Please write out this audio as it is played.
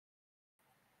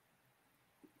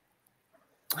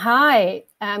Hi,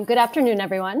 good afternoon,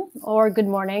 everyone, or good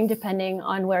morning, depending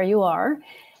on where you are.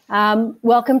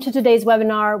 Welcome to today's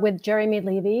webinar with Jeremy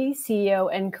Levy,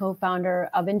 CEO and co-founder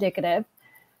of Indicative,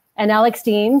 and Alex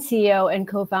Dean, CEO and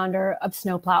co-founder of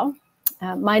Snowplow.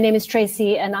 My name is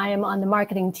Tracy, and I am on the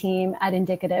marketing team at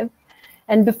Indicative.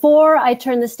 And before I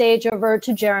turn the stage over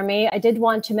to Jeremy, I did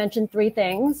want to mention three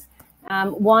things.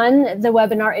 One, the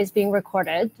webinar is being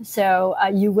recorded, so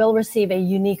you will receive a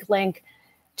unique link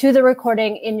to the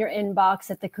recording in your inbox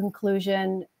at the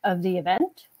conclusion of the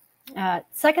event.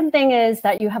 Second thing is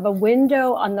that you have a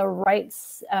window on the right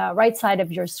side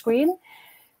of your screen.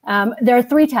 There are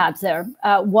three tabs there.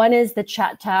 One is the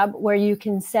chat tab where you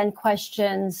can send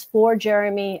questions for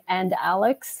Jeremy and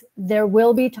Alex. There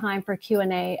will be time for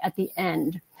Q&A at the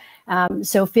end.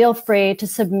 So feel free to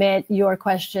submit your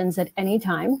questions at any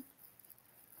time.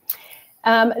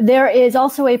 There is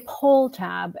also a poll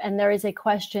tab, and there is a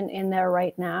question in there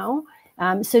right now.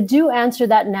 So do answer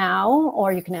that now,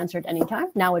 or you can answer it anytime.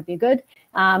 Now would be good,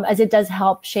 as it does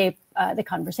help shape the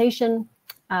conversation.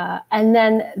 And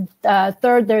then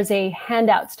third, there's a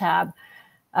handouts tab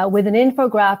with an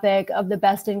infographic of the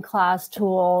best-in-class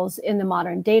tools in the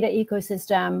modern data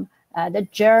ecosystem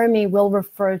that Jeremy will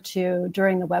refer to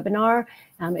during the webinar.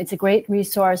 It's a great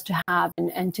resource to have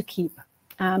and to keep.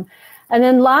 And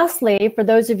then lastly, for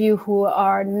those of you who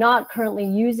are not currently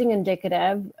using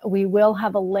Indicative, we will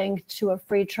have a link to a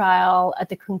free trial at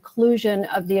the conclusion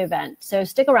of the event. So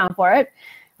stick around for it.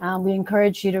 We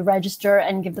encourage you to register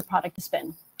and give the product a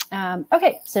spin.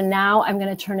 Okay, so now I'm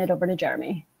going to turn it over to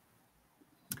Jeremy.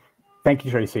 Thank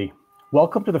you, Tracy.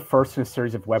 Welcome to the first in a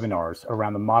series of webinars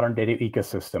around the modern data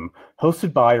ecosystem,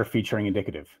 hosted by or featuring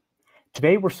Indicative.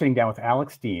 Today, we're sitting down with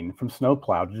Alex Dean from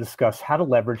Snowplow to discuss how to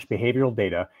leverage behavioral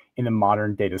data in the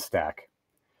modern data stack.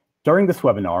 During this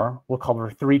webinar, we'll cover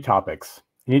three topics: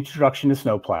 an introduction to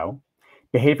Snowplow,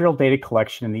 behavioral data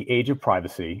collection in the age of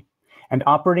privacy, and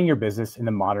operating your business in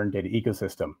the modern data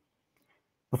ecosystem.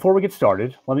 Before we get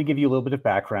started, let me give you a little bit of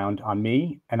background on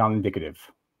me and on Indicative.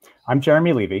 I'm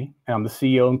Jeremy Levy, and I'm the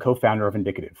CEO and co-founder of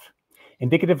Indicative.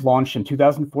 Indicative launched in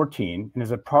 2014 and is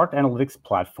a product analytics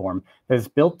platform that is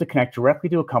built to connect directly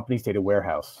to a company's data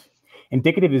warehouse.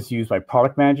 Indicative is used by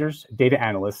product managers, data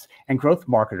analysts, and growth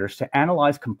marketers to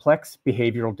analyze complex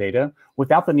behavioral data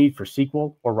without the need for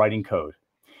SQL or writing code,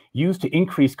 used to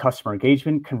increase customer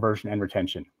engagement, conversion, and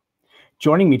retention.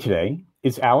 Joining me today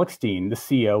is Alex Dean, the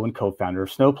CEO and co-founder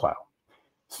of Snowplow.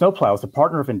 Snowplow is a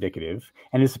partner of Indicative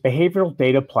and is a behavioral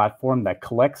data platform that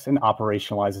collects and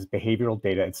operationalizes behavioral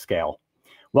data at scale.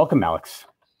 Welcome, Alex.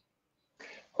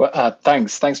 Well,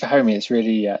 thanks for having me. It's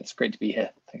really it's great to be here.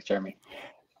 Thanks, Jeremy.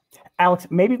 Alex,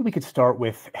 maybe we could start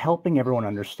with helping everyone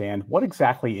understand what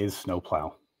exactly is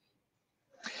Snowplow.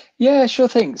 Yeah, sure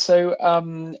thing. So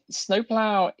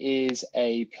Snowplow is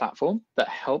a platform that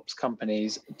helps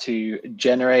companies to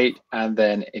generate and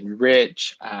then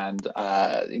enrich and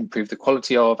improve the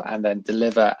quality of and then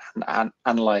deliver and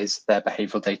analyze their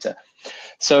behavioral data.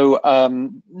 So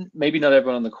maybe not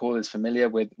everyone on the call is familiar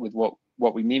with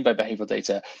what we mean by behavioral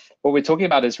data. What we're talking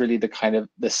about is really the kind of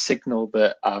the signal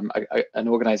that an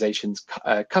organization's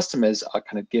customers are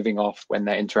kind of giving off when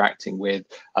they're interacting with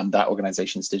that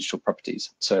organization's digital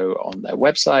properties. So on their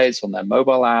websites, on their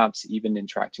mobile apps, even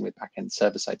interacting with backend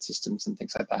server-side systems and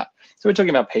things like that. So we're talking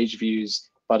about page views,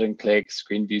 button clicks,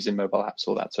 screen views in mobile apps,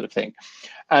 all that sort of thing.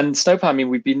 And Snowplow, I mean,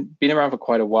 we've been around for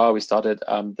quite a while. We started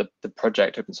the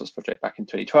project, open source project, back in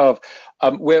 2012.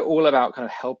 We're all about kind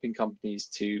of helping companies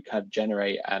to kind of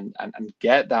generate and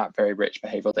get that very rich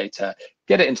behavioral data,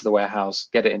 get it into the warehouse,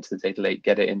 get it into the data lake,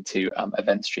 get it into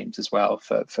event streams as well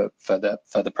for further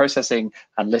processing,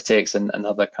 analytics, and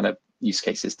other kind of use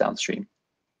cases downstream.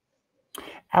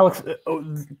 Alex,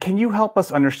 can you help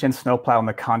us understand Snowplow in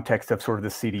the context of sort of the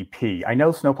CDP? I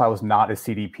know Snowplow is not a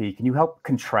CDP. Can you help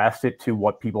contrast it to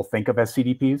what people think of as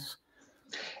CDPs?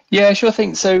 Yeah, sure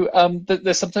thing. So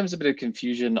there's sometimes a bit of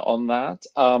confusion on that,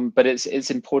 but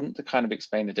it's important to kind of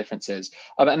explain the differences.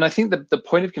 And I think the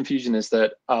point of confusion is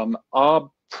that our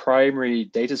primary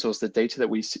data source, the data that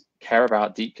we care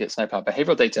about deeply at Snowplow,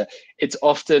 behavioral data, it's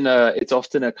often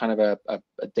a kind of a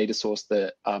data source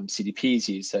that CDPs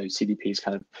use. So CDPs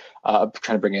kind of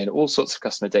trying to bring in all sorts of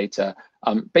customer data,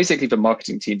 basically for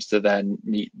marketing teams to then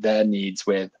meet their needs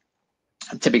with,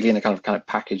 typically in a kind of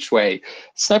packaged way.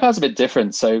 Snowplow's a bit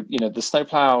different. So, you know, the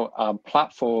Snowplow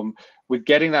platform, we're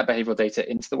getting that behavioral data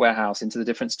into the warehouse, into the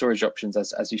different storage options,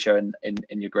 as you show in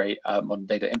your great modern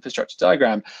data infrastructure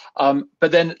diagram.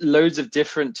 But then loads of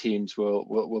different teams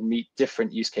will meet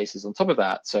different use cases on top of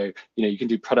that. So you can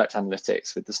do product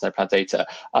analytics with the Snowplow data.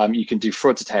 You can do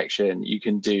fraud detection. You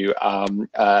can do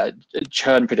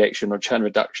churn prediction or churn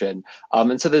reduction.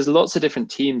 And so there's lots of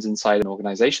different teams inside an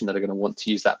organization that are going to want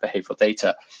to use that behavioral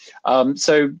data.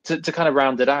 So to kind of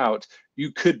round it out,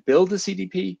 you could build a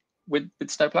CDP with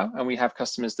Snowplow, and we have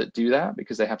customers that do that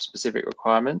because they have specific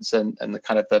requirements, and the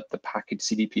kind of the packaged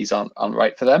CDPs aren't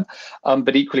right for them.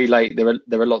 But equally, like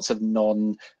there are lots of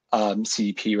non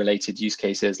CDP related use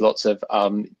cases, lots of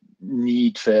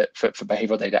need for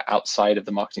behavioral data outside of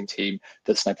the marketing team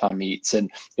that Snowplow meets. And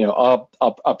our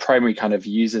primary kind of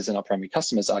users and our primary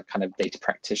customers are kind of data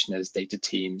practitioners, data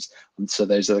teams. And so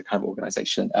those are the kind of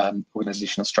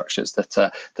organizational structures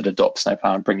that adopt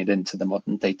Snowplow and bring it into the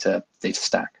modern data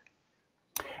stack.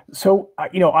 So,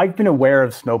 I've been aware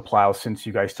of Snowplow since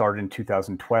you guys started in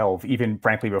 2012, even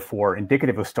frankly before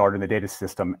Indicative was started in the data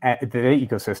system, the data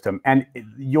ecosystem. And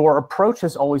your approach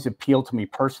has always appealed to me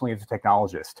personally as a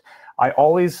technologist. I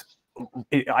always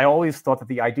thought that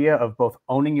the idea of both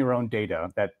owning your own data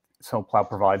that Snowplow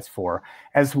provides for,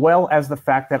 as well as the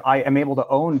fact that I am able to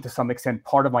own, to some extent,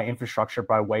 part of my infrastructure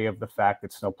by way of the fact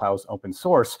that Snowplow is open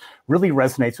source, really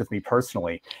resonates with me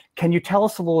personally. Can you tell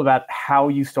us a little about how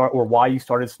you start, or why you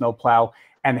started Snowplow,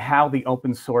 and how the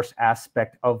open source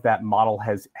aspect of that model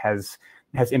has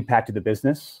impacted the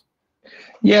business?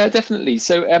 Yeah, definitely.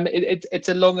 So it's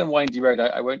a long and windy road.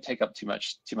 I won't take up too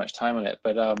much time on it.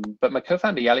 But my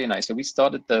co-founder Yali and I, so we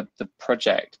started the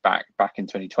project back in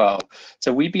 2012.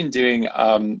 So we've been doing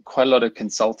quite a lot of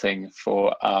consulting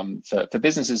for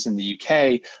businesses in the UK,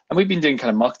 and we've been doing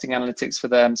kind of marketing analytics for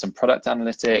them, some product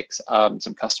analytics,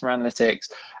 some customer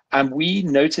analytics. And we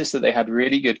noticed that they had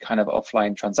really good kind of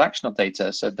offline transactional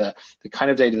data. So the kind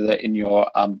of data that in your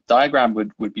diagram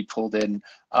would be pulled in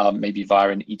maybe via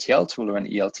an ETL tool or an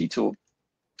ELT tool.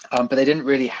 But they didn't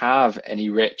really have any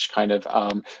rich kind of,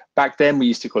 back then we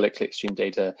used to call it clickstream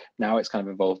data. Now it's kind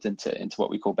of evolved into what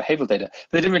we call behavioral data.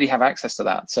 But they didn't really have access to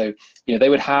that. So, they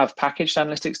would have packaged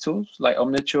analytics tools like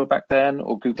Omniture back then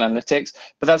or Google Analytics,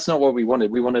 but that's not what we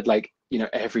wanted. We wanted like,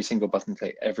 every single button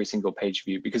click, every single page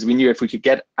view, because we knew if we could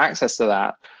get access to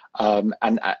that,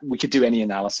 and we could do any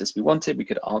analysis we wanted, we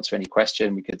could answer any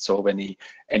question, we could solve any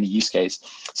use case.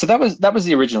 So that was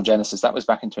the original genesis. That was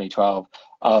back in 2012.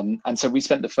 And so we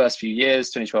spent the first few years,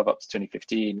 2012 up to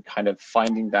 2015, kind of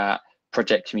finding that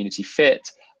project community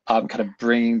fit, kind of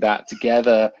bringing that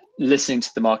together, listening to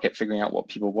the market, figuring out what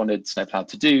people wanted Snowplow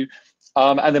to do.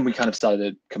 And then we kind of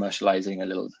started commercializing a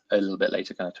little bit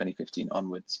later, kind of 2015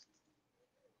 onwards.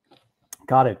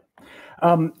 Got it.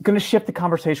 Going to shift the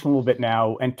conversation a little bit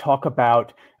now and talk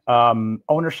about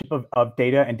ownership of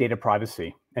data and data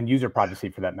privacy, and user privacy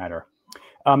for that matter.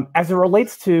 As it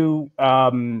relates to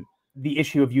the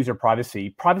issue of user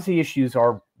privacy, privacy issues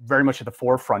are very much at the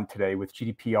forefront today with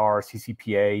GDPR,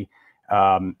 CCPA,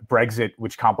 Brexit,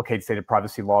 which complicates data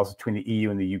privacy laws between the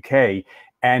EU and the UK,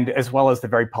 and as well as the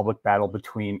very public battle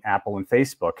between Apple and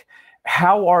Facebook.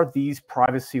 How are these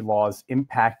privacy laws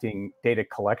impacting data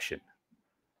collection?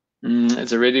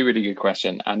 It's a really, really good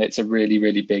question, and it's a really,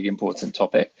 really big, important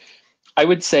topic. I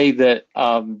would say that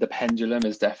the pendulum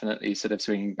is definitely sort of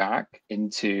swinging back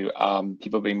into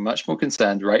people being much more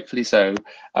concerned, rightfully so,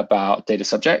 about data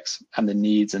subjects and the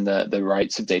needs and the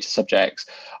rights of data subjects.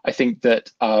 I think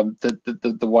that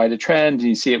the wider trend, and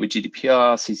you see it with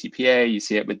GDPR, CCPA, you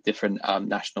see it with different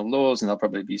national laws, and there'll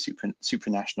probably be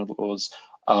supranational laws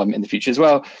in the future as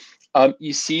well.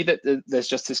 You see that there's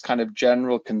just this kind of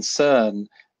general concern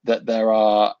that there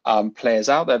are players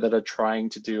out there that are trying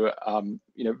to do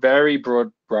very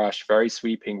broad brush, very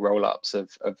sweeping roll-ups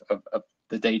of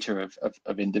the data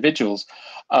of individuals.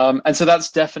 And so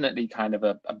that's definitely kind of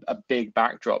a big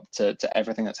backdrop to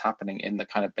everything that's happening in the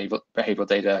kind of behavioral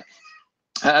data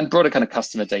and broader kind of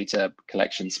customer data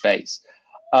collection space.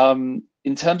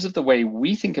 In terms of the way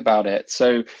we think about it,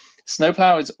 so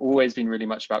Snowplow has always been really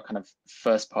much about kind of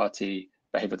first-party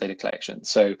behavioral data collection.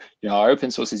 So, our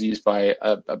open source is used by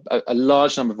a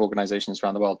large number of organizations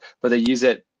around the world, but they use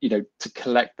it, to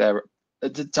collect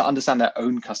to understand their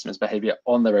own customers' behavior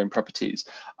on their own properties.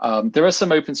 There are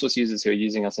some open source users who are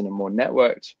using us in a more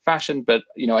networked fashion, but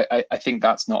I think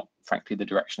that's not, frankly, the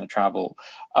direction of travel.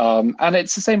 And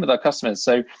it's the same with our customers.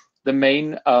 So the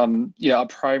main, our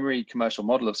primary commercial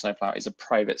model of Snowplow is a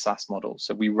private SaaS model.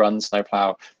 So we run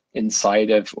Snowplow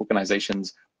inside of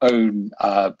organizations' own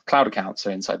cloud accounts, so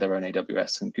inside their own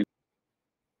AWS and Google.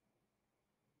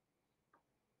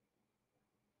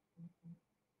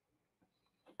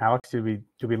 Alex, did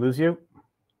we lose you?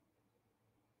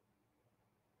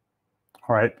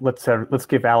 All right, let's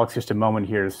give Alex just a moment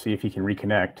here to see if he can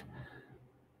reconnect.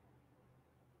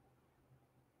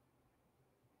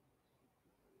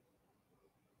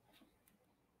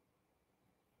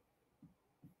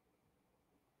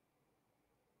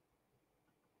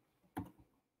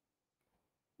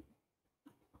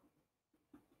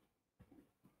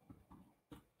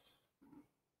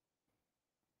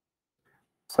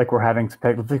 It's like we're having some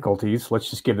technical difficulties. Let's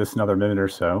just give this another minute or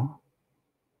so.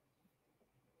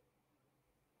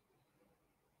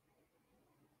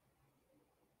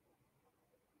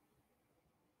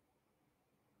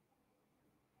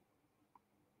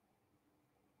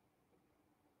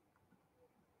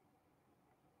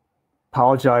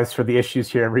 Apologize for the issues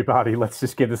here, everybody. Let's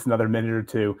just give this another minute or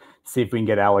two, see if we can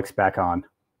get Alex back on.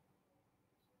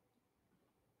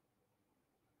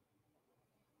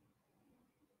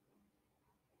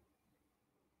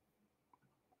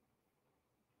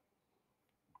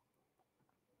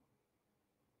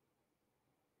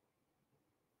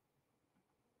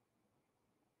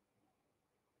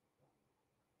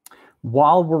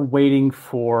 While we're waiting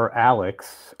for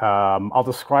Alex, I'll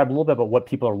describe a little bit about what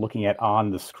people are looking at on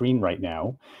the screen right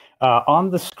now. On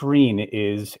the screen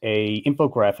is a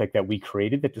infographic that we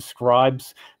created that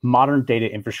describes modern data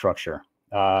infrastructure.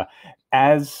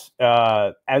 As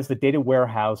the data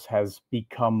warehouse has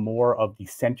become more of the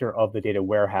center of the data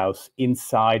warehouse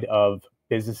inside of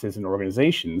businesses and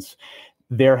organizations,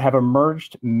 there have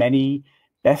emerged many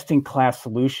best-in-class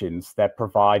solutions that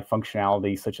provide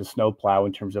functionality such as Snowplow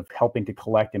in terms of helping to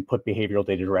collect and put behavioral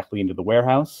data directly into the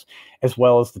warehouse, as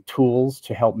well as the tools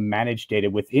to help manage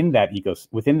data within that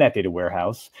data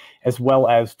warehouse, as well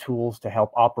as tools to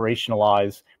help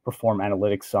operationalize, perform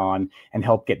analytics on, and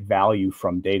help get value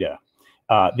from data.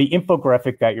 The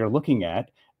infographic that you're looking at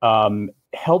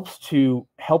helps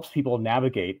people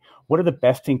navigate what are the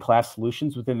best-in-class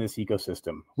solutions within this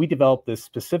ecosystem. We developed this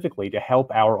specifically to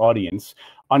help our audience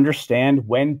understand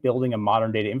when building a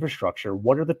modern data infrastructure,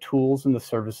 what are the tools and the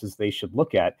services they should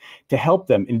look at to help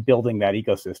them in building that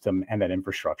ecosystem and that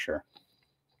infrastructure.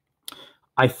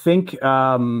 I think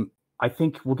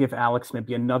we'll give Alex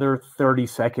maybe another 30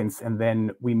 seconds, and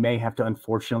then we may have to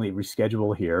unfortunately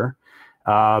reschedule here.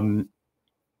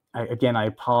 Again, I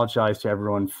apologize to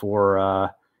everyone for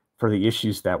the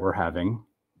issues that we're having.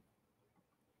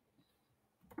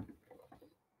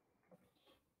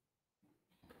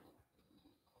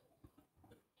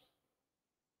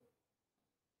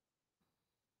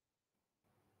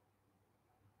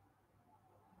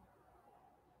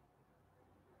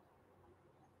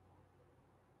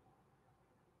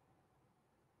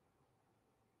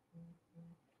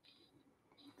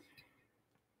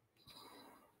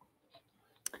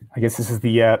 I guess this is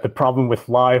the problem with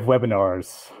live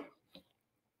webinars.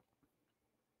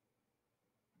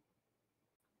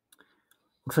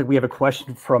 Looks like we have a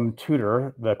question from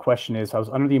Tutor. The question is, I was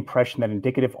under the impression that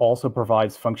Indicative also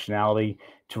provides functionality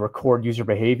to record user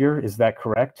behavior. Is that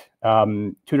correct?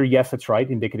 Tutor, yes, that's right.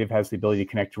 Indicative has the ability to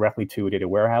connect directly to a data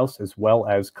warehouse as well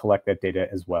as collect that data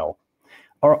as well.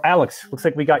 Or Alex, looks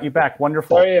like we got you back.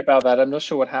 Wonderful. Sorry about that. I'm not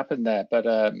sure what happened there, but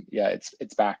yeah,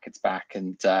 it's back. It's back.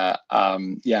 And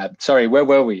yeah, sorry, where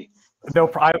were we?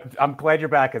 No, I'm glad you're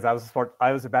back, because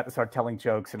I was about to start telling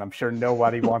jokes, and I'm sure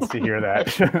nobody wants to hear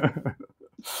that.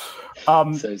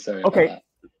 So sorry. Okay,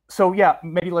 so yeah,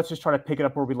 maybe let's just try to pick it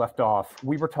up where we left off.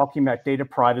 We were talking about data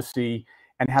privacy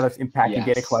and how that's impacting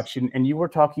data collection, and you were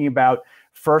talking about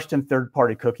first and third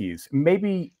party cookies.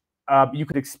 Maybe you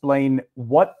could explain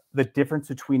what the difference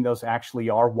between those actually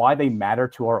are, why they matter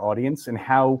to our audience, and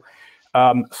how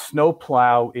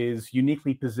Snowplow is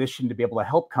uniquely positioned to be able to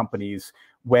help companies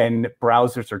when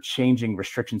browsers are changing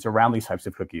restrictions around these types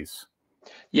of cookies.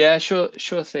 Yeah, sure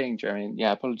thing, Jeremy.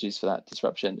 Yeah, apologies for that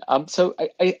disruption. So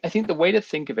I think the way to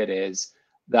think of it is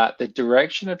that the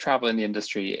direction of travel in the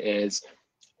industry is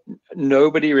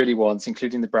nobody really wants,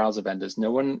 including the browser vendors,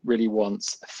 no one really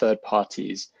wants third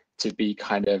parties to be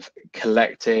kind of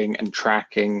collecting and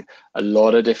tracking a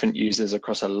lot of different users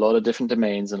across a lot of different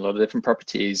domains and a lot of different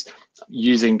properties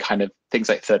using kind of things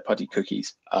like third-party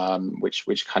cookies,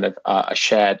 which kind of are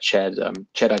shared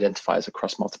identifiers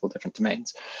across multiple different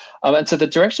domains. And so the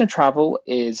direction of travel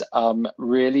is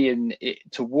really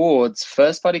towards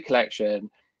first-party collection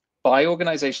by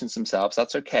organizations themselves.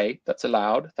 That's okay, that's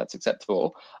allowed, that's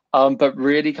acceptable. But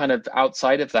really kind of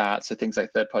outside of that, so things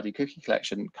like third-party cookie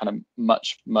collection, kind of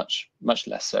much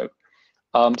less so.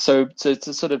 So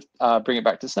to sort of bring it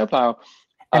back to Snowplow,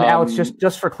 And Alex,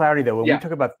 just for clarity though, when yeah. we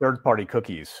talk about third-party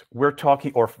cookies, we're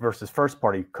talking, or versus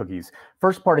first-party cookies.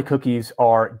 First-party cookies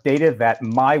are data that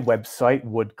my website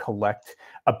would collect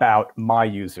about my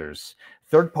users.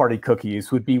 Third-party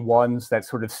cookies would be ones that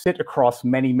sort of sit across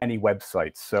many, many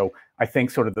websites. So I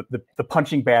think sort of the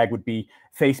punching bag would be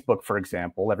Facebook, for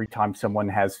example. Every time someone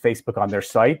has Facebook on their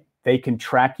site, they can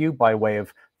track you by way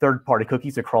of third-party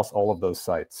cookies across all of those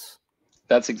sites.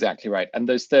 That's exactly right. And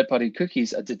those third-party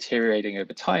cookies are deteriorating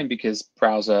over time because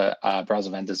browser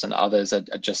vendors and others are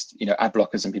just, ad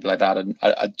blockers and people like that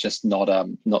are just not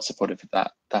supportive of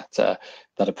that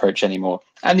approach anymore.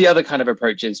 And the other kind of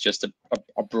approach is just a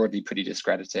broadly pretty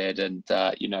discredited and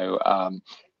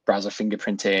browser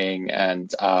fingerprinting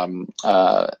and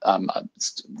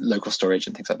local storage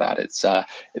and things like that. It's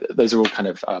those are all kind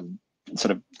of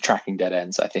sort of tracking dead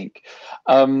ends, I think.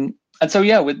 And so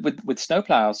yeah, with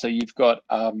Snowplow, so you've got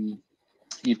open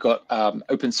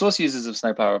source users of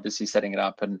Snowplow obviously setting it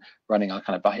up and running our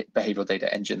kind of behavioral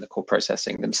data engine, the core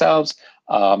processing themselves,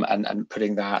 and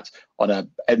putting that on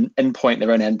an endpoint,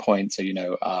 their own endpoint. So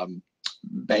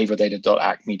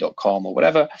behavioraldata.acme.com or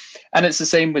whatever. And it's the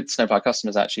same with Snowplow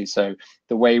customers actually. So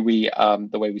the way we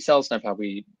sell Snowplow,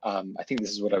 I think this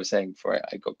is what I was saying before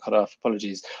I got cut off,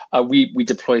 apologies. We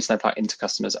deploy Snowplow into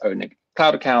customers' own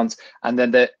cloud accounts, and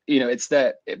then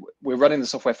we're running the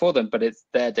software for them, but it's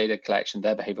their data collection,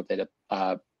 their behavioral data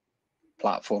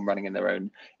platform running in their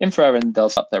own infra, and they'll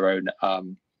set up their own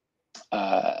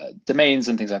domains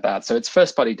and things like that. So it's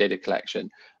first-party data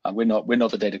collection. We're not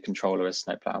the data controller as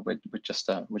Snowplow. We're just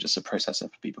a processor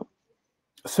for people.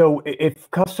 So if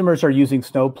customers are using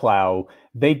Snowplow,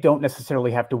 they don't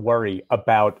necessarily have to worry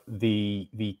about the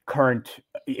current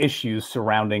issues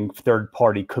surrounding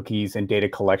third-party cookies and data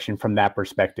collection from that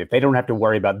perspective. They don't have to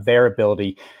worry about their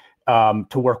ability to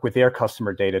work with their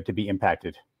customer data to be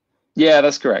impacted. Yeah,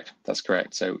 that's correct. That's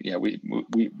correct. So yeah,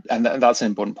 and that's an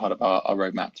important part of our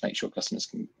roadmap to make sure customers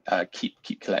can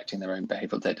keep collecting their own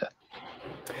behavioral data.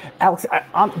 Alex,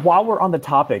 while we're on the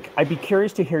topic, I'd be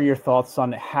curious to hear your thoughts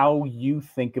on how you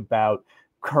think about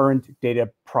current data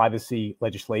privacy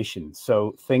legislation.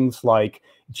 So things like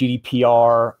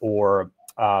GDPR or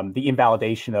the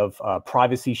invalidation of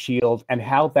Privacy Shield, and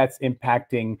how that's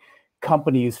impacting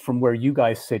companies from where you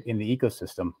guys sit in the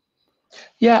ecosystem.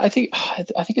 Yeah, I think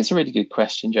it's a really good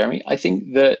question, Jeremy. I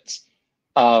think that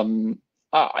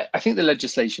I think the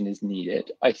legislation is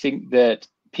needed. I think that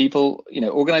people,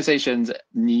 organizations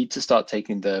need to start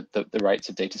taking the rights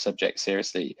of data subjects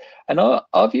seriously. And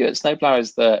our view at Snowplow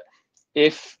is that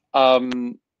if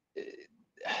that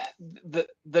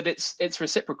it's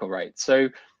reciprocal, right? So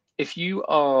if you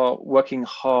are working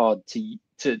hard to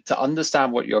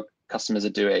understand what your customers are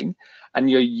doing, and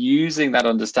you're using that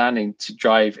understanding to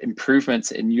drive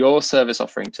improvements in your service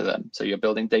offering to them. So you're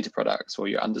building data products, or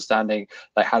you're understanding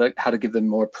like how to give them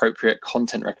more appropriate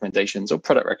content recommendations or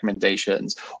product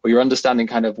recommendations, or you're understanding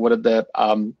kind of what are the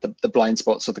blind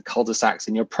spots or the cul-de-sacs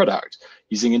in your product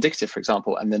using indicative, for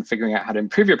example, and then figuring out how to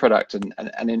improve your product and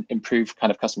improve kind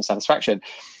of customer satisfaction.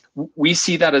 We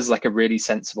see that as like a really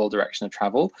sensible direction of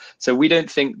travel. So we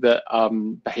don't think that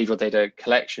behavioral data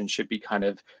collection should be kind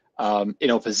of in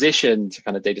opposition to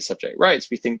kind of data subject rights.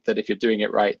 We think that if you're doing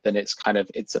it right, then it's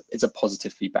a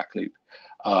positive feedback loop.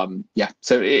 Yeah,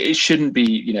 so it shouldn't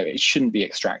be, it shouldn't be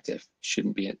extractive. It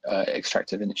shouldn't be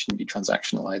extractive, and it shouldn't be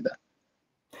transactional either.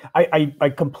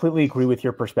 I completely agree with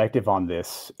your perspective on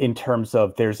this, in terms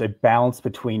of there's a balance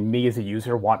between me as a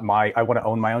user, I want to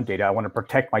own my own data, I want to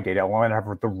protect my data, I want to have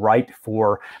the right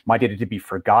for my data to be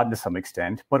forgotten to some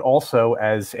extent, but also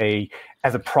as a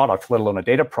product, let alone a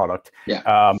data product,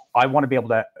 yeah. I want to be able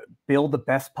to build the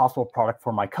best possible product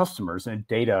for my customers, and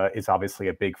data is obviously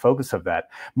a big focus of that.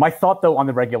 My thought, though, on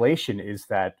the regulation is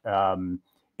that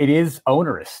it is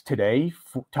onerous today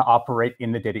to operate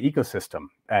in the data ecosystem.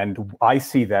 And I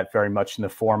see that very much in the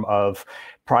form of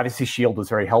Privacy Shield was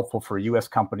very helpful for US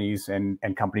companies and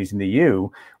companies in the EU.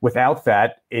 Without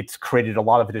that, it's created a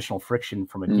lot of additional friction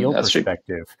from a deal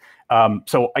perspective.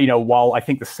 So, while I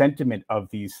think the sentiment of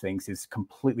these things is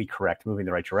completely correct, moving in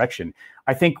the right direction,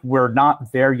 I think we're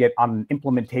not there yet on an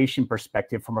implementation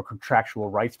perspective, from a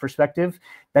contractual rights perspective,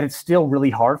 that it's still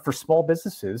really hard for small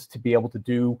businesses to be able to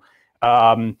do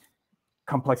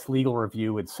complex legal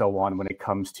review and so on when it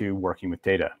comes to working with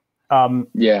data.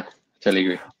 Yeah, totally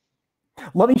agree.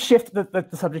 Let me shift the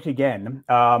subject again.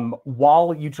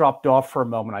 While you dropped off for a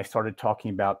moment, I started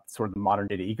talking about sort of the modern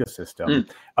data ecosystem.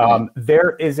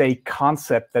 There is a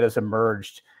concept that has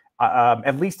emerged,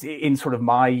 at least in sort of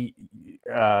my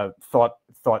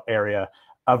thought area,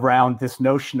 around this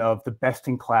notion of the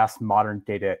best-in-class modern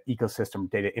data ecosystem,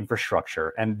 data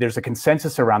infrastructure. And there's a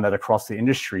consensus around that across the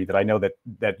industry that I know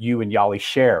that you and Yali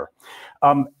share.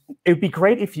 It would be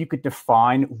great if you could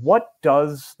define, what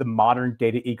does the modern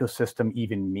data ecosystem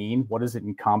even mean? What does it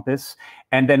encompass?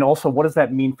 And then also, what does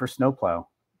that mean for Snowplow?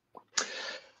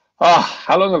 Oh,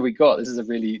 how long have we got? This is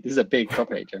a big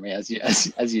topic, Jeremy, as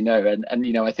you know, and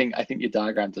you know, I think your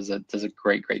diagram does a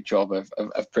great job of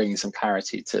bringing some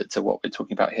clarity to what we're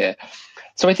talking about here.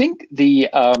 So I think the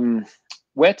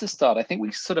where to start, I think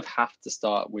we sort of have to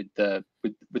start with the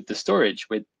storage,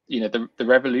 with, you know, the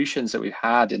revolutions that we've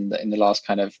had in the last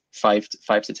kind of five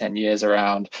to 10 years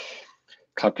around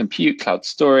cloud compute, cloud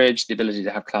storage, the ability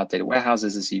to have cloud data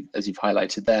warehouses, as you've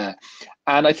highlighted there.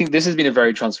 And I think this has been a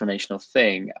very transformational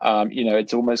thing. You know,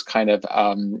 it's almost created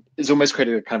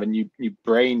a kind of a new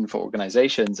brain for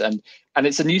organizations, and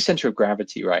it's a new center of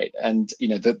gravity, right? And you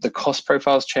know, the cost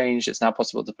profile's changed. It's now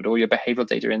possible to put all your behavioral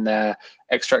data in there,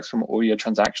 extracts from all your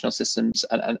transactional systems,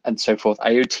 and so forth,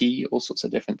 IoT, all sorts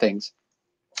of different things.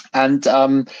 And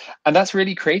that's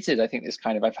really created, I think, this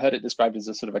kind of, I've heard it described as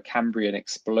a sort of a Cambrian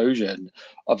explosion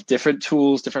of different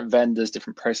tools, different vendors,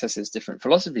 different processes, different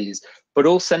philosophies, but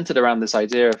all centered around this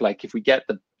idea of, like, if we get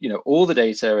all the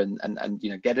data and you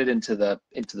know, get it into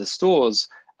the stores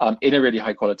in a really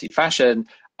high quality fashion,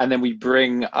 and then we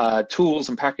bring tools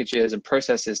and packages and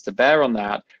processes to bear on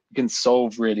that, we can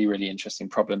solve really interesting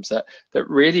problems that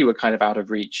really were kind of out of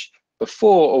reach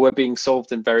before, or were being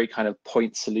solved in very kind of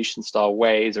point solution style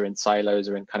ways, or in silos,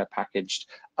 or in kind of packaged,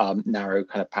 narrow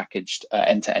kind of packaged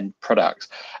end-to-end products.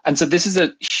 And so this is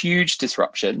a huge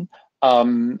disruption.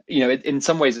 You know, in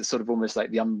some ways, it's sort of almost like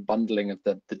the unbundling of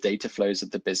the data flows of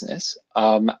the business.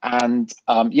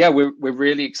 Yeah, we're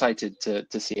really excited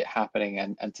to see it happening,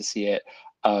 and to see it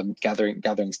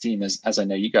gathering steam, as I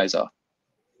know you guys are.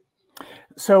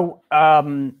 So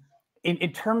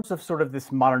in terms of sort of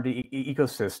this modern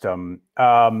ecosystem,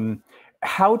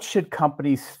 how should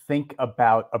companies think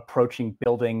about approaching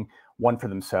building one for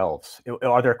themselves?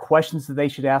 Are there questions that they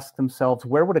should ask themselves?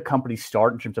 Where would a company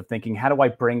start in terms of thinking, how do I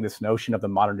bring this notion of the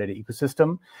modern data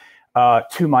ecosystem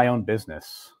to my own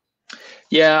business?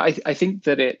 Yeah, I think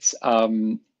that it's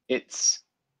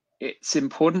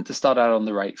important to start out on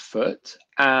the right foot,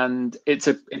 and it's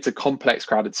a complex,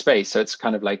 crowded space. So it's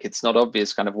kind of like, it's not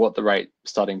obvious kind of what the right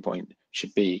starting point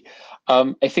should be.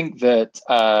 I think that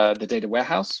the data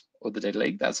warehouse or the data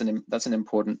lake, that's an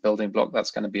important building block.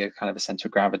 That's going to be a kind of a center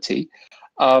of gravity.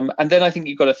 And then I think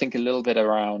you've got to think a little bit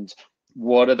around,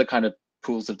 what are the kind of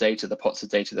pools of data, the pots of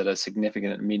data that are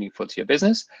significant and meaningful to your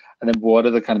business, and then what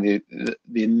are the kind of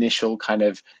the initial kind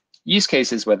of use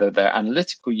cases, whether they're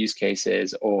analytical use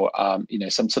cases, or you know,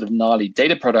 some sort of gnarly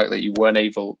data product that you weren't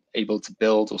able to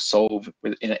build or solve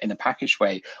in a packaged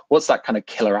way. What's that kind of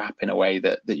killer app in a way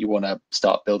that you want to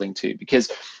start building to?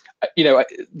 Because you know,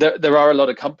 there are a lot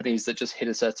of companies that just hit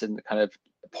a certain kind of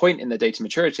point in their data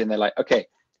maturity, and they're like, okay,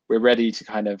 we're ready to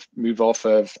kind of move off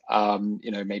of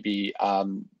you know, maybe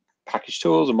packaged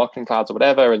tools or marketing clouds or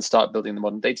whatever, and start building the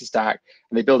modern data stack.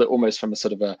 And they build it almost from a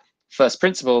sort of a first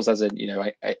principles, as in, you know,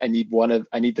 I need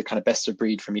the kind of best of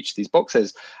breed from each of these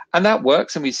boxes, and that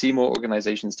works, and we see more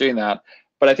organizations doing that.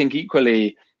 But I think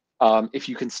equally, if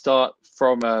you can start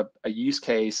from a use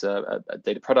case, a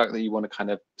data product that you want to kind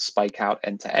of spike out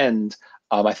end to end,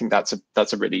 I think that's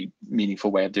a really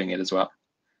meaningful way of doing it as well.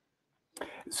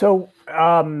 So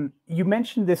you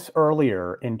mentioned this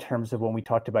earlier in terms of when we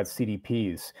talked about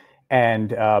CDPs,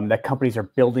 and that companies are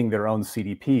building their own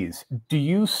CDPs. Do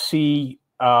you see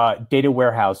data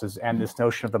warehouses and this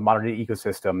notion of the modern data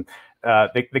ecosystem,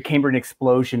 the Cambrian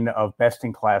explosion of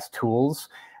best-in-class tools,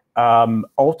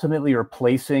 ultimately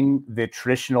replacing the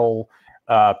traditional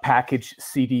packaged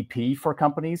CDP for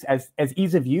companies, as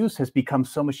ease of use has become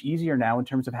so much easier now in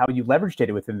terms of how you leverage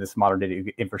data within this modern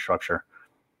data infrastructure?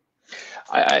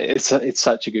 It's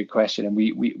such a good question, and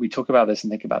we talk about this and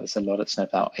think about this a lot at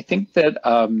Snowplow. I think that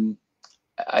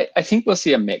I think we'll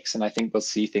see a mix, and I think we'll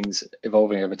see things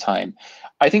evolving over time.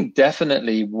 I think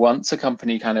definitely once a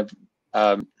company kind of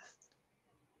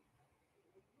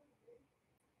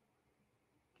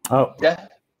yeah.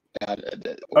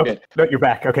 Oh, no, you're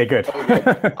back. Okay, good.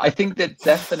 I think that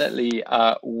definitely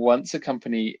once a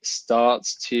company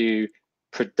starts to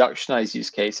productionize use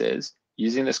cases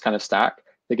using this kind of stack,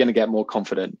 they're going to get more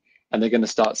confident, and they're going to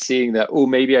start seeing that, oh,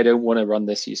 maybe I don't want to run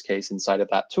this use case inside of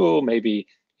that tool. Maybe,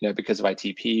 you know, because of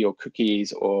ITP or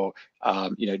cookies, or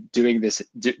you know,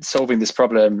 solving this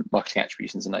problem. Marketing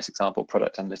attribution is a nice example.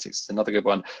 Product analytics is another good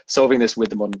one. Solving this with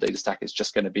the modern data stack is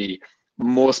just going to be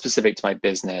more specific to my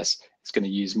business. It's going to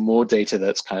use more data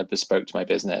that's kind of bespoke to my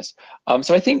business.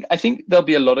 So I think there'll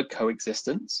be a lot of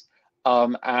coexistence.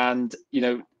 And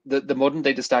the modern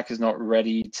data stack is not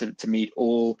ready to meet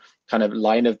all kind of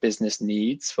line of business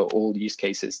needs for all use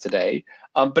cases today.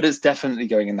 But it's definitely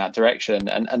going in that direction.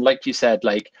 And like you said,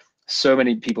 like so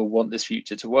many people want this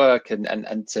future to work and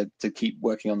to keep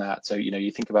working on that. So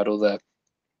you think about all the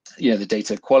the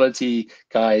data quality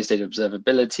guys, data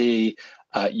observability,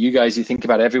 you think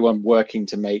about everyone working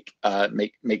to make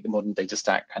the modern data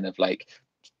stack kind of like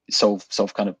solve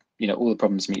kind of all the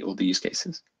problems, meet all the use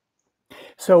cases.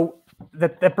 So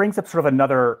that brings up sort of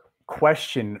another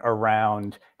question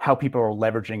around how people are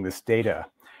leveraging this data.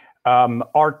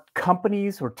 Are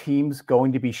companies or teams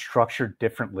going to be structured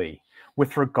differently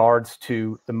with regards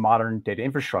to the modern data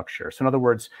infrastructure? So in other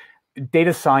words,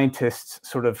 data scientists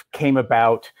sort of came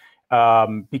about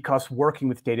because working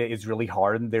with data is really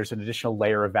hard, and there's an additional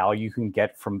layer of value you can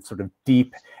get from sort of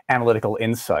deep analytical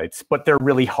insights, but they're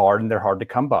really hard and they're hard to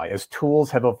come by. As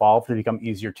tools have evolved to become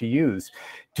easier to use,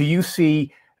 do you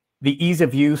see the ease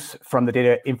of use from the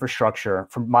data infrastructure,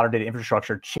 from modern data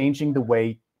infrastructure, changing the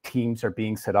way teams are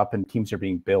being set up and teams are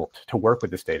being built to work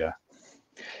with this data?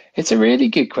 It's a really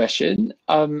good question.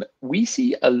 We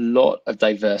see a lot of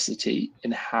diversity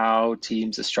in how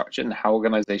teams are structured and how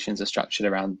organizations are structured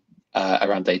around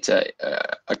data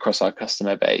across our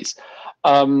customer base.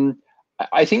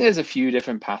 I think there's a few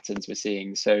different patterns we're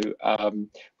seeing. So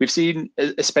we've seen,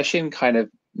 especially in kind of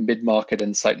mid-market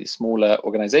and slightly smaller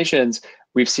organizations,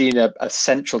 we've seen a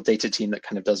central data team that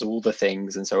kind of does all the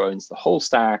things and so owns the whole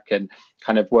stack and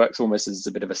kind of works almost as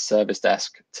a bit of a service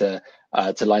desk to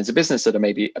lines of business that are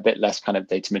maybe a bit less kind of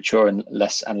data mature and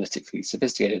less analytically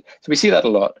sophisticated. So we see that a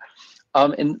lot.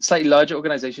 In slightly larger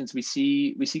organizations, we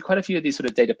see quite a few of these sort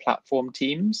of data platform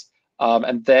teams,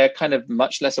 and they're kind of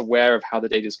much less aware of how the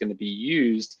data is going to be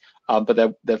used, but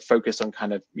they're focused on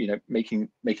kind of making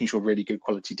sure really good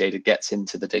quality data gets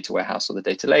into the data warehouse or the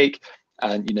data lake.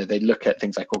 And they look at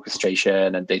things like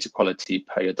orchestration and data quality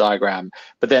per your diagram,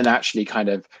 but then actually kind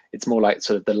of it's more like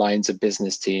sort of the lines of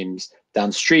business teams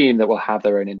downstream that will have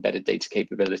their own embedded data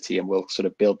capability and will sort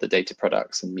of build the data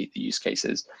products and meet the use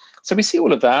cases. So we see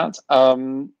all of that.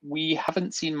 We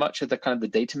haven't seen much of the kind of the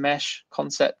data mesh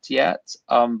concept yet,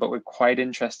 but we're quite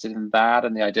interested in that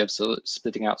and the idea of sort of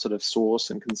splitting out sort of source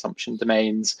and consumption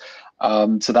domains.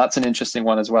 So that's an interesting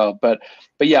one as well. But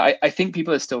yeah, I think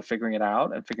people are still figuring it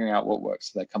out and figuring out what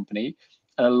works for their company.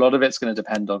 And a lot of it's going to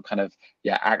depend on kind of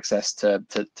access to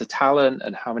talent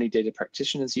and how many data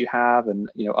practitioners you have, and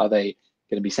are they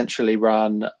going to be centrally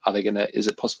run? Are they is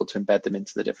it possible to embed them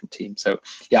into the different teams? So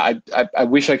yeah, I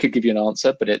wish I could give you an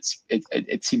answer, but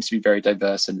it seems to be very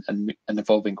diverse and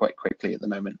evolving quite quickly at the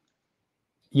moment.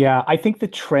 Yeah, I think the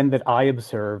trend that I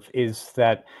observe is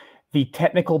that the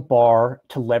technical bar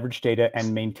to leverage data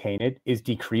and maintain it is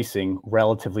decreasing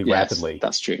relatively rapidly.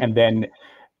 That's true. And then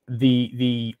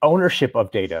the ownership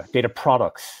of data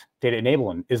products, data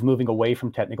enablement is moving away from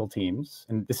technical teams.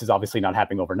 And this is obviously not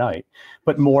happening overnight,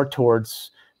 but more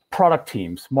towards product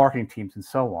teams, marketing teams, and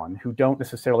so on, who don't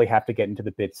necessarily have to get into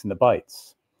the bits and the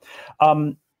bytes.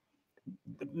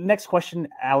 Next question,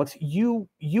 Alex, you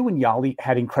and Yali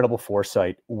had incredible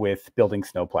foresight with building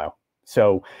Snowplow.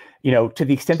 So, to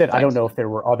the extent that Thanks. I don't know if there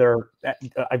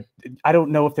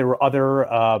were other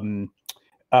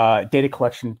data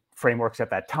collection frameworks at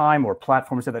that time or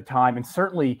platforms at that time, and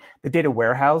certainly the data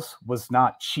warehouse was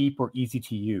not cheap or easy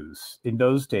to use. In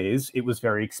those days, it was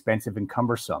very expensive and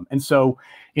cumbersome. And so,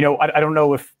 I don't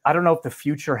know if the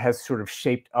future has sort of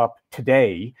shaped up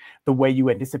today the way you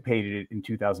anticipated it in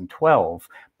 2012.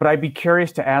 But I'd be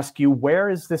curious to ask you, where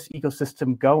is this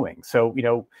ecosystem going? So,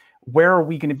 where are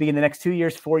we going to be in the next 2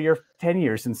 years, 4 years, 10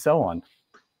 years, and so on?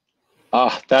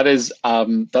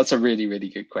 That's a really, really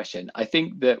good question. I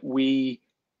think that we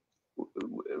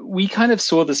kind of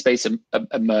saw the space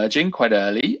emerging quite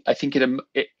early. I think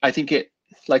it,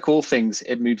 like all things,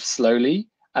 it moved slowly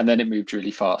and then it moved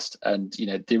really fast. And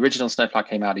the original Snowplow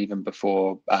came out even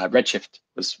before Redshift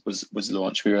was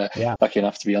launched. We were lucky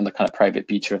enough to be on the kind of private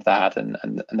beta of that, and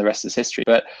the rest is history.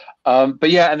 But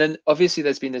yeah, and then obviously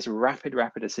there's been this rapid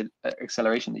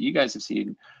acceleration that you guys have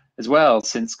seen as well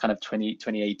since kind of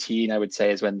 2018. I would say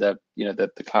is when the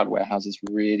cloud warehouses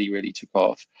really took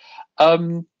off.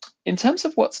 In terms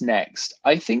of what's next,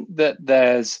 I think that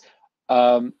there's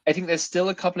still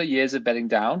a couple of years of bedding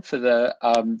down for the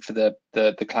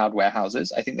cloud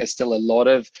warehouses. I think there's still a lot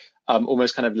of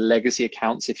almost kind of legacy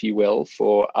accounts, if you will,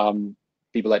 for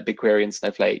people like BigQuery and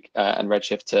Snowflake and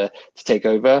Redshift to take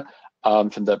over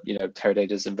from the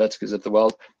Teradata's and Verticas of the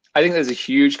world. I think there's a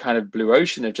huge kind of blue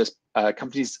ocean of just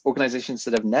companies, organizations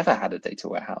that have never had a data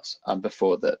warehouse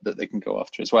before that they can go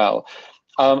after as well.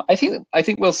 I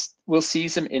think we'll see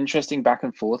some interesting back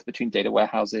and forth between data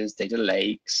warehouses, data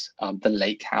lakes, the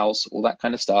lake house, all that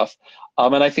kind of stuff.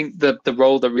 And I think the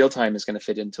role that real time is going to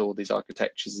fit into all these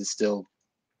architectures is still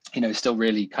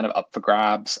really kind of up for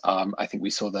grabs. I think we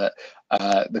saw that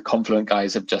the Confluent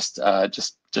guys have just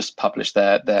published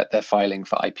their filing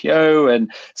for IPO, and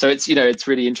so it's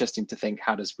really interesting to think,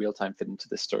 how does real time fit into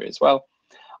this story as well.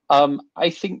 I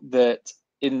think that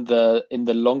in the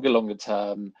longer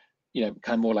term,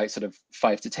 kind of more like sort of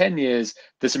 5 to 10 years,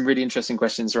 there's some really interesting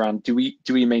questions around, do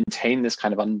we maintain this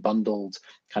kind of unbundled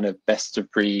kind of best of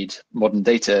breed modern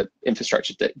data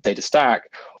infrastructure data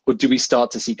stack, or do we start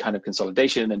to see kind of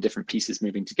consolidation and different pieces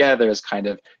moving together as kind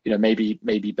of,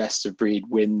 maybe best of breed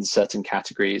wins certain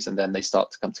categories and then they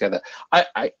start to come together?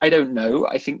 I don't know.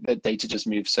 I think that data just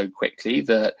moves so quickly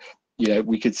that,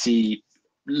 we could see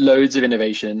loads of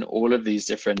innovation, all of these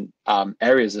different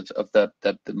areas of the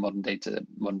modern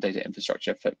data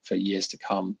infrastructure for years to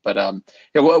come. But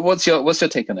what's your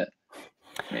take on it?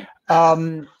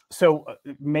 So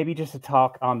maybe just to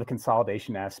talk on the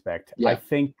consolidation aspect, yeah. I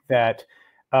think that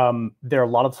there are a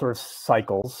lot of sort of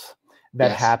cycles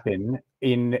that happen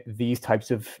in these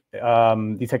types of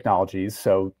these technologies.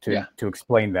 So to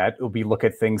explain that, we look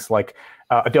at things like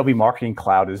Adobe Marketing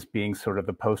Cloud as being sort of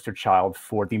the poster child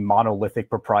for the monolithic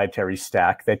proprietary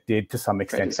stack that did, to some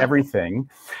extent, everything,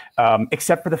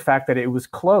 except for the fact that it was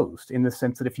closed, in the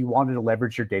sense that if you wanted to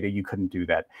leverage your data, you couldn't do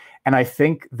that. And I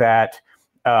think that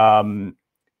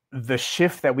the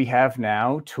shift that we have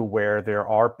now to where there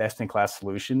are best-in-class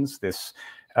solutions, this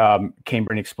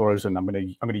Cambrian Explorers, and I'm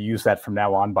going to use that from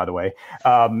now on, by the way,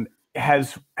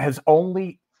 has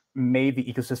only made the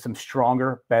ecosystem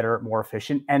stronger, better, more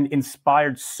efficient, and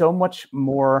inspired so much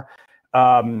more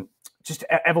just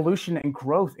evolution and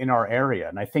growth in our area.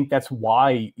 And I think that's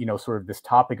why, sort of this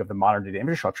topic of the modern data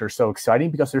infrastructure is so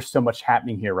exciting, because there's so much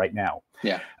happening here right now.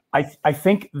 Yeah, I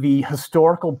think the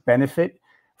historical benefit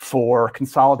for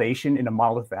consolidation in a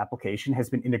monolithic application has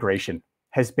been integration.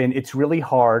 It's really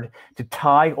hard to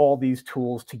tie all these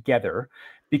tools together,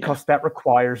 because that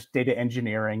requires data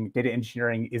engineering. Data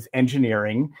engineering is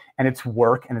engineering, and it's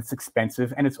work, and it's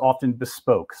expensive, and it's often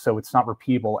bespoke. So it's not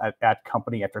repeatable at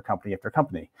company after company after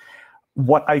company.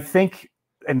 What I think,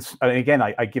 and again,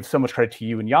 I give so much credit to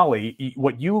you and Yali,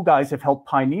 what you guys have helped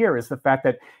pioneer is the fact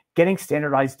that getting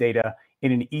standardized data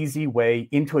in an easy way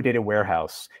into a data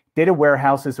warehouse. Data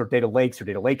warehouses or data lakes or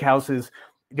data lake houses,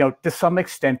 to some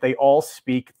extent, they all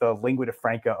speak the lingua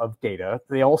franca of data.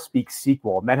 They all speak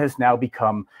SQL, and that has now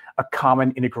become a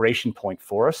common integration point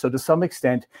for us. So to some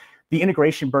extent, the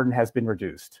integration burden has been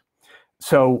reduced.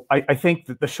 So I think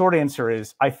that the short answer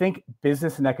is, I think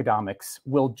business and economics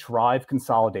will drive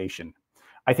consolidation.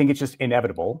 I think it's just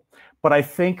inevitable. But I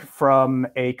think from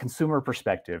a consumer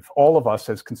perspective, all of us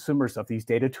as consumers of these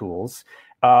data tools,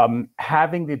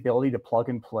 having the ability to plug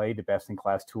and play the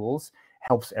best-in-class tools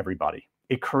helps everybody.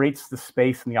 It creates the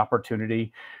space and the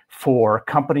opportunity for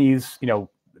companies,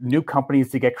 new companies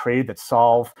to get created that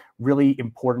solve really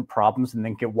important problems and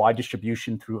then get wide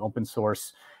distribution through open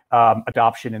source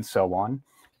adoption and so on.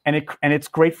 And it's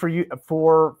great for you,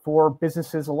 for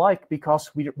businesses alike,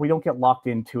 because we don't get locked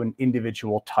into an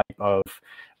individual type of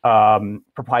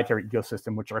proprietary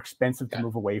ecosystem, which are expensive to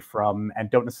move away from and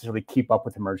don't necessarily keep up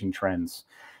with emerging trends.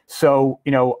 So,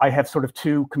 I have sort of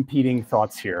two competing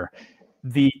thoughts here.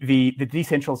 The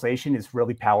decentralization is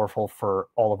really powerful for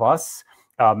all of us.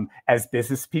 As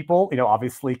business people,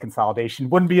 obviously consolidation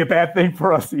wouldn't be a bad thing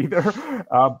for us either.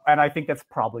 And I think that's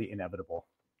probably inevitable.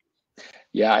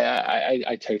 Yeah,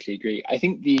 I totally agree. I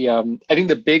think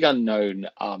the big unknown,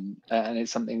 and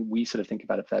it's something we sort of think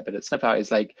about a fair bit at Snowplow,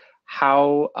 is like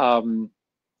how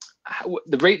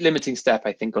the rate limiting step,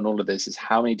 I think, on all of this is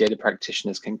how many data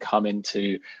practitioners can come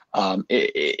into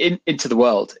the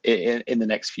world in the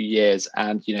next few years,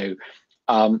 and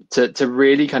to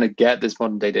really kind of get this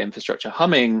modern data infrastructure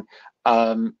humming.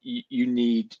 You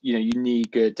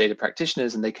need good data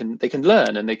practitioners, and they can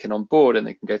learn, and they can onboard, and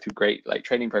they can go through great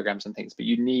training programs and things. But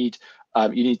you need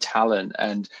talent,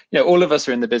 and all of us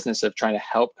are in the business of trying to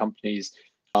help companies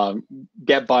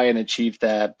get by and achieve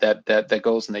their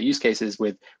goals and their use cases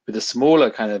with a smaller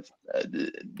kind of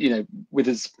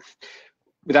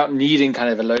without needing kind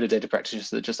of a load of data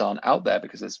practitioners that just aren't out there,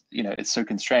 because it's so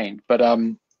constrained. But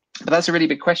that's a really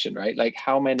big question, right? Like,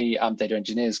 how many data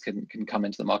engineers can come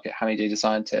into the market? How many data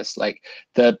scientists? Like,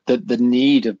 the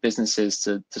need of businesses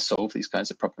to solve these kinds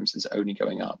of problems is only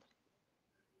going up.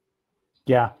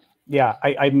 Yeah.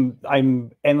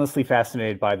 I'm endlessly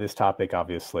fascinated by this topic,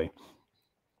 obviously.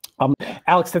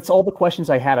 Alex, that's all the questions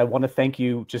I had. I want to thank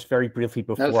you just very briefly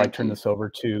before I turn this over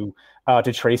to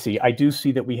Tracy. I do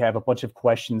see that we have a bunch of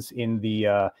questions in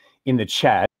the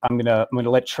chat. I'm gonna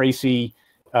let Tracy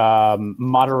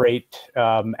moderate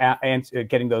and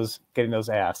getting those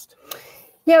asked.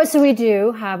 Yeah, so we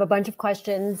do have a bunch of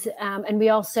questions, and we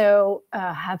also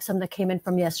have some that came in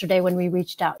from yesterday when we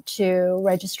reached out to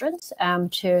registrants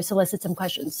to solicit some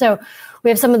questions. So we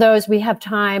have some of those. We have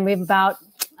time. We have about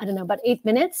 8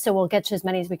 minutes, so we'll get to as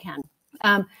many as we can.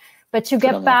 But to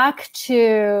get back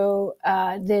to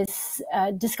this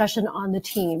discussion on the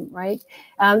team, right?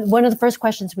 One of the first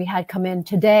questions we had come in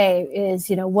today is,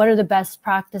 what are the best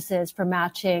practices for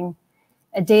matching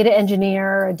a data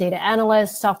engineer, a data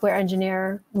analyst, software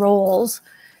engineer roles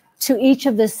to each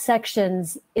of the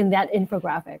sections in that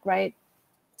infographic, right?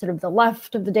 Sort of the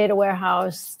left of the data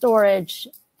warehouse, storage,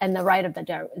 and the right of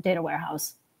the data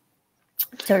warehouse.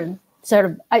 I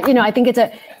think it's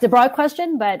a broad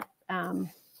question, but no,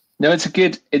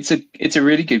 it's a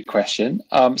really good question.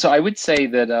 So I would say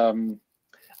that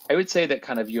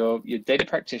kind of your data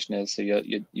practitioners, so your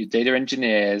data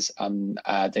engineers,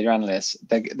 data analysts,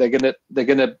 they're gonna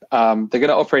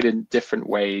operate in different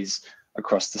ways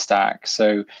across the stack.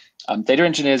 So data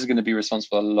engineers are going to be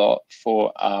responsible a lot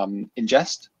for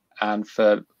ingest and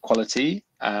for quality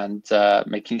and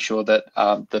making sure that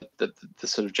the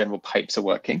sort of general pipes are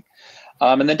working.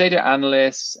 And then data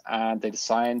analysts and data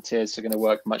scientists are going to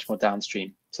work much more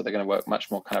downstream. So they're going to work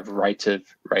much more kind of right of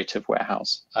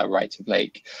warehouse, right of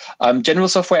lake. General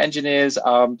software engineers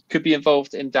could be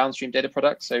involved in downstream data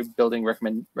products, so building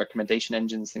recommendation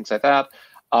engines, things like that.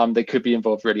 They could be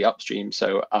involved really upstream.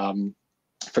 So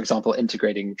for example,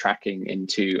 integrating tracking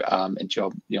into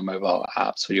your mobile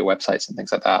apps or your websites and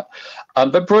things like that.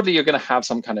 But broadly, you're going to have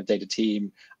some kind of data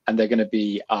team, and they're going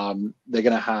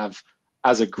to have,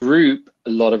 as a group,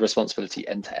 a lot of responsibility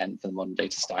end to end for the modern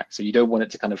data stack. So you don't want it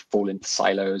to kind of fall into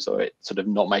silos or it sort of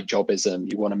not my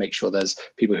jobism. You want to make sure there's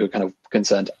people who are kind of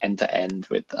concerned end to end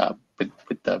with the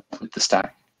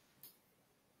stack.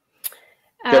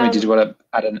 Jeremy, did you want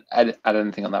to add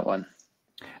anything on that one?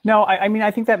 No, I mean, I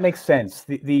think that makes sense.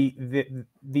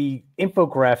 The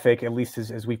infographic, at least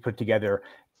as we put together,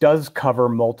 does cover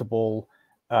multiple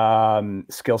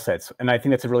skill sets. And I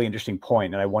think that's a really interesting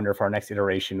point. And I wonder if our next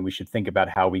iteration, we should think about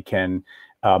how we can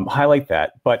highlight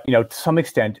that. But, to some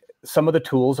extent, some of the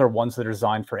tools are ones that are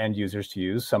designed for end users to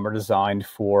use. Some are designed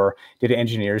for data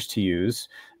engineers to use.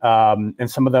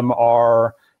 And some of them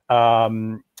are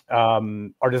designed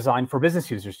for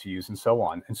business users to use, and so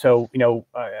on. And so,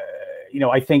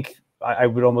 I think I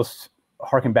would almost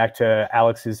harken back to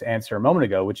Alex's answer a moment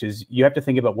ago, which is you have to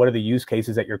think about what are the use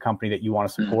cases at your company that you want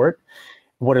to support.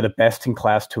 What are the best in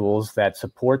class tools that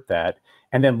support that?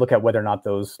 And then look at whether or not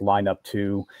those line up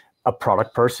to a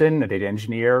product person, a data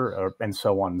engineer, and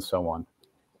so on and so on.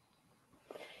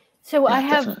 So yeah, I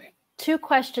have two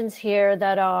questions here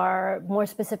that are more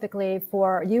specifically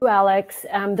for you, Alex.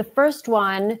 The first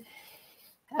one,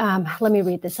 let me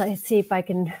read this. Let's see if I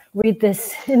can read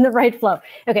this in the right flow.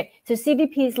 Okay, so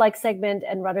CDPs like Segment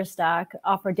and RudderStack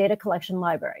offer data collection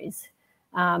libraries,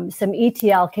 some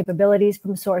ETL capabilities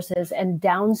from sources, and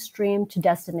downstream to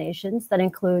destinations that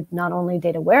include not only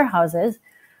data warehouses,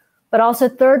 but also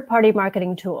third-party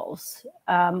marketing tools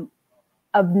of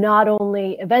not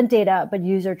only event data, but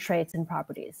user traits and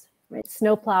properties. Right?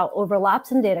 Snowplow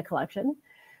overlaps in data collection,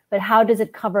 but how does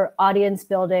it cover audience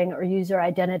building or user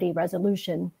identity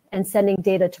resolution and sending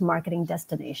data to marketing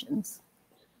destinations?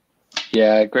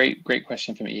 Yeah, great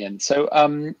question from Ian. So,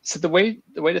 so the way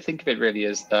to think of it really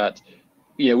is that,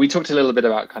 we talked a little bit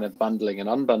about kind of bundling and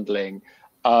unbundling.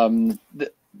 The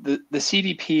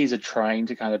CDPs are trying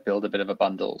to kind of build a bit of a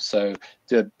bundle. So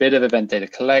do a bit of event data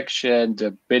collection, do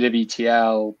a bit of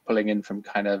ETL, pulling in from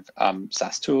kind of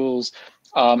SaaS tools,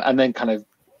 and then kind of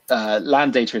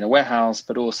land data in a warehouse,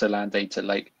 but also land data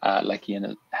like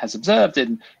Ian has observed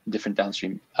in different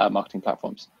downstream marketing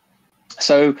platforms.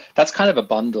 So that's kind of a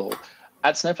bundle.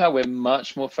 At Snowplow, we're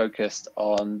much more focused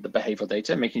on the behavioral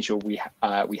data, making sure we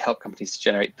help companies to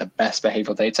generate the best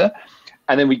behavioral data,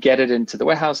 and then we get it into the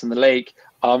warehouse and the lake,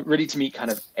 really to meet kind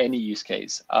of any use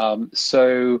case.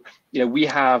 So we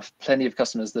have plenty of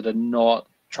customers that are not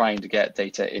trying to get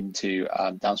data into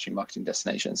downstream marketing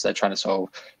destinations. They're trying to solve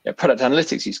product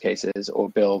analytics use cases or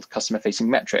build customer-facing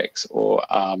metrics or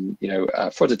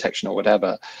fraud detection or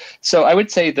whatever. So I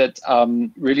would say that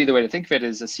really the way to think of it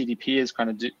is a CDP is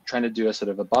trying to do a sort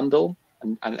of a bundle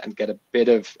and get a bit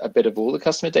of all the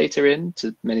customer data in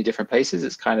to many different places.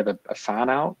 It's kind of a fan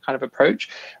out kind of approach.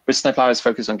 But Snowplow is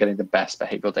focused on getting the best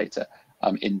behavioral data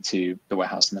into the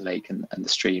warehouse and the lake and the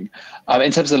stream.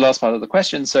 In terms of the last part of the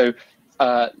question, so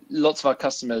lots of our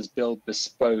customers build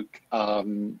bespoke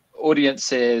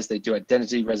audiences. They do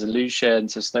identity resolution.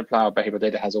 So Snowplow behavioral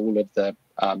data has all of the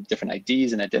different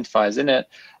IDs and identifiers in it.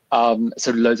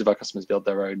 So loads of our customers build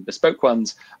their own bespoke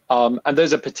ones, and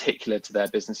those are particular to their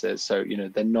businesses. So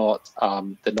they're not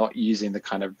using the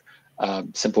kind of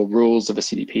simple rules of a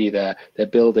CDP. They're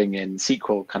building in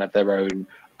SQL kind of their own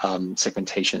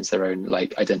segmentations, their own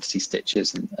like identity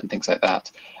stitches and things like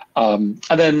that. And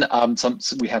then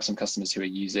we have some customers who are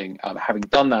using, having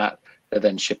done that, they're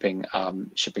then shipping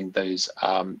those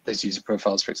user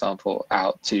profiles, for example,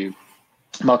 out to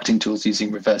marketing tools using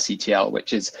reverse ETL,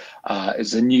 which is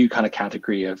a new kind of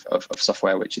category of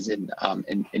software which is in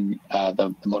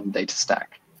the modern data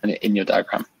stack and in your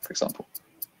diagram, for example.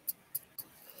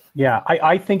 Yeah,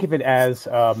 I think of it as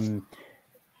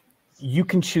you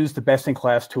can choose the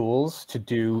best-in-class tools to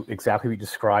do exactly what you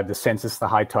described. The census, the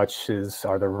high touches,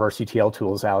 are the reverse ETL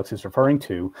tools Alex is referring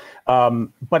to.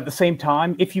 But at the same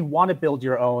time, if you want to build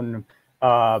your own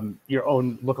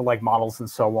lookalike models and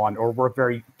so on, or work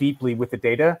very deeply with the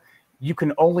data, you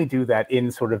can only do that in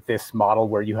sort of this model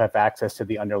where you have access to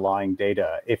the underlying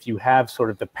data. If you have sort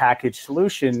of the package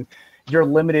solution, you're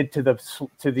limited to the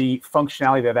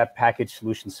functionality that package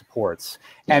solution supports.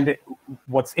 And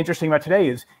what's interesting about today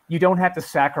is you don't have to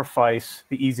sacrifice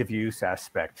the ease of use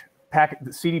aspect.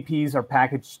 The CDPs are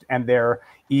packaged and they're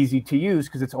easy to use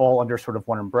because it's all under sort of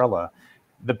one umbrella.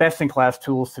 The best-in-class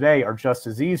tools today are just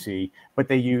as easy, but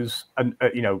they use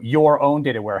your own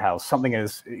data warehouse, something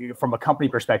as, from a company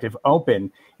perspective,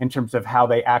 open in terms of how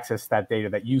they access that data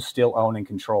that you still own and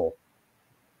control.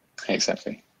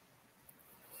 Exactly.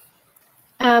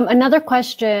 Another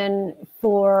question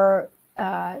for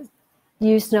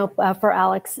for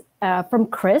Alex from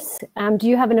Chris. Do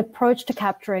you have an approach to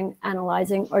capturing,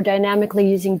 analyzing, or dynamically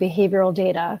using behavioral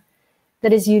data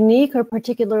that is unique or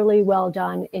particularly well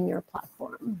done in your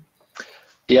platform?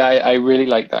 Yeah, I really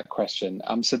like that question.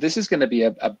 So this is going to be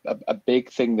a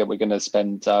big thing that we're going to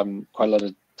spend quite a lot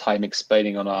of time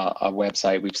explaining on our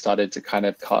website. We've started to kind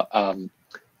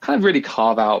of really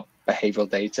carve out behavioral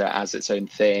data as its own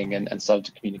thing and started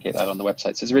to communicate that on the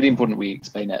website. So it's really important we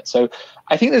explain it. So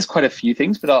I think there's quite a few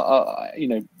things, but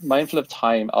mindful of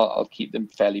time, I'll keep them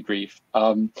fairly brief.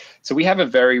 So we have a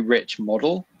very rich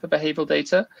model for behavioral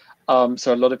data.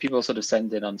 So a lot of people sort of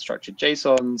send in unstructured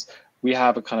JSONs. We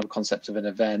have a kind of concept of an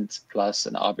event plus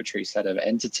an arbitrary set of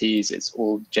entities. It's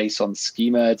all JSON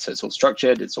schemaed, so it's all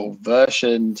structured, it's all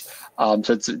versioned.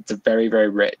 So it's a very, very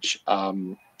rich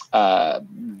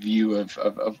view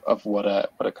of what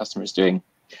a customer is doing.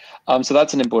 So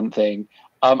that's an important thing.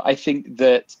 I think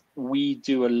that we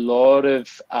do a lot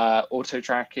of auto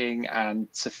tracking and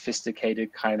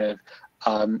sophisticated kind of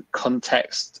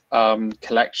context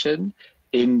collection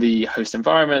in the host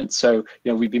environment. So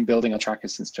we've been building our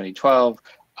trackers since 2012.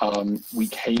 We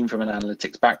came from an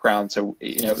analytics background, so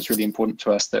it was really important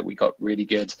to us that we got really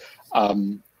good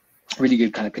kind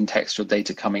of contextual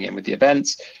data coming in with the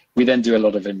events. We then do a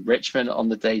lot of enrichment on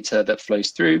the data that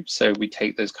flows through. So we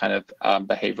take those kind of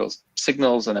behavioral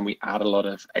signals and then we add a lot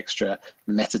of extra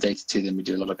metadata to them. We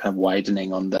do a lot of kind of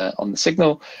widening on the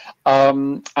signal.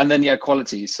 And then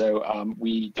quality. So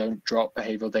we don't drop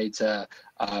behavioral data.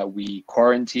 We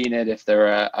quarantine it if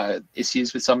there are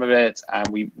issues with some of it, and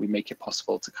we make it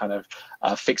possible to kind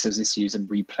of fix those issues and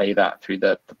replay that through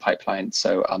the pipeline.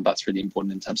 So that's really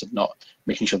important in terms of not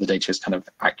making sure the data is kind of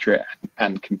accurate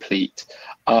and complete.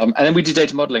 And then we do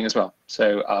data modeling as well.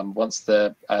 So once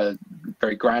the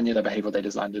very granular behavioral data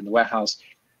is landed in the warehouse,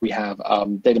 we have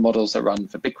data models that run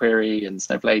for BigQuery and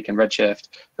Snowflake and Redshift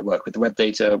that work with the web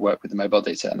data, work with the mobile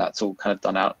data, and that's all kind of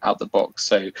done out the box.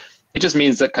 So it just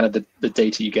means that kind of the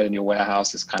data you get in your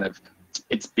warehouse is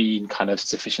it's been kind of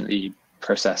sufficiently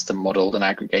processed and modeled and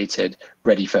aggregated,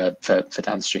 ready for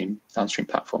downstream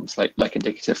platforms like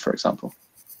Indicative, for example.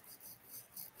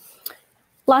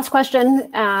 Last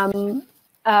question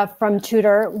from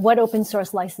Tudor. What open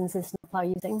source license is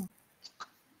Snowplow using?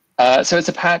 So it's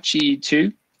Apache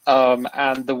 2.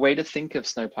 And the way to think of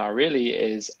Snowplow really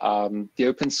is the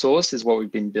open source is what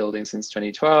we've been building since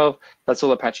 2012. That's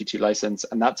all Apache 2 license,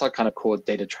 and that's our kind of core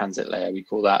data transit layer. We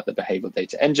call that the behavioral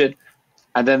data engine.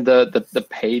 And then the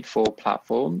paid for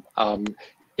platform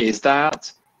is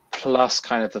that plus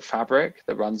kind of the fabric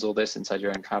that runs all this inside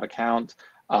your own cloud account,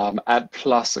 and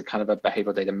plus a kind of a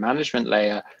behavioral data management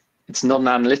layer. It's not an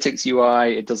analytics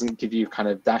UI. It doesn't give you kind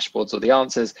of dashboards or the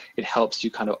answers. It helps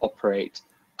you kind of operate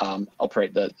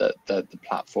the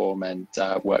platform and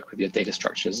work with your data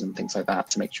structures and things like that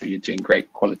to make sure you're doing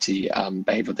great quality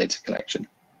behavioral data collection.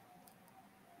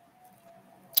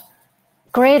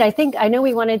 Great. I know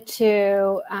we wanted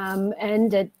to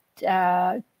end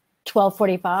at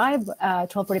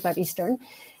 12:45 Eastern.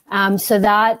 So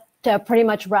that pretty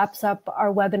much wraps up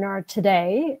our webinar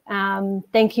today.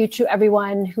 Thank you to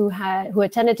everyone who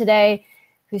attended today,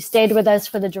 who stayed with us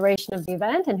for the duration of the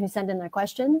event, and who sent in their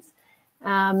questions.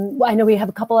 I know we have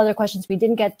a couple other questions we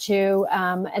didn't get to,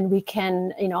 and we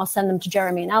can, I'll send them to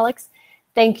Jeremy and Alex.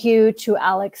 Thank you to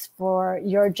Alex for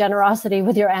your generosity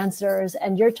with your answers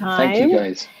and your time. Thank you,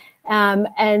 guys.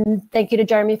 And thank you to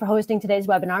Jeremy for hosting today's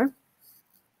webinar.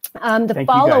 The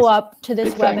follow-up to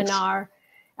this webinar,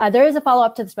 there is a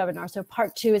follow-up to this webinar. So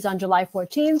part 2 is on July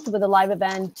 14th with a live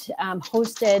event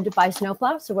hosted by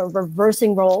Snowplow. So we're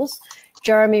reversing roles.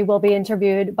 Jeremy will be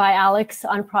interviewed by Alex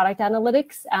on product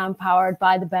analytics powered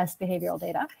by the best behavioral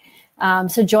data.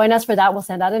 So join us for that. We'll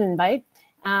send out an invite.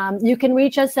 You can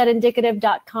reach us at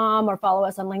indicative.com or follow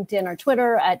us on LinkedIn or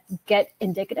Twitter at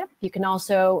GetIndicative. You can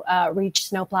also reach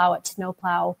Snowplow at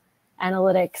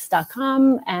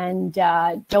snowplowanalytics.com. And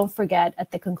don't forget, at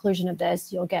the conclusion of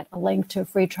this, you'll get a link to a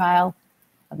free trial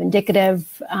of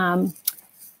Indicative.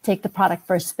 Take the product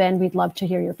for a spin. We'd love to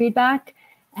hear your feedback.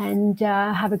 And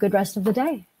have a good rest of the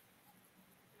day.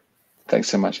 Thanks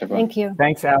so much, everyone. Thank you.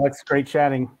 Thanks, Alex. Great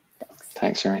chatting.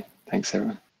 Thanks, Jeremy. Thanks,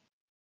 everyone.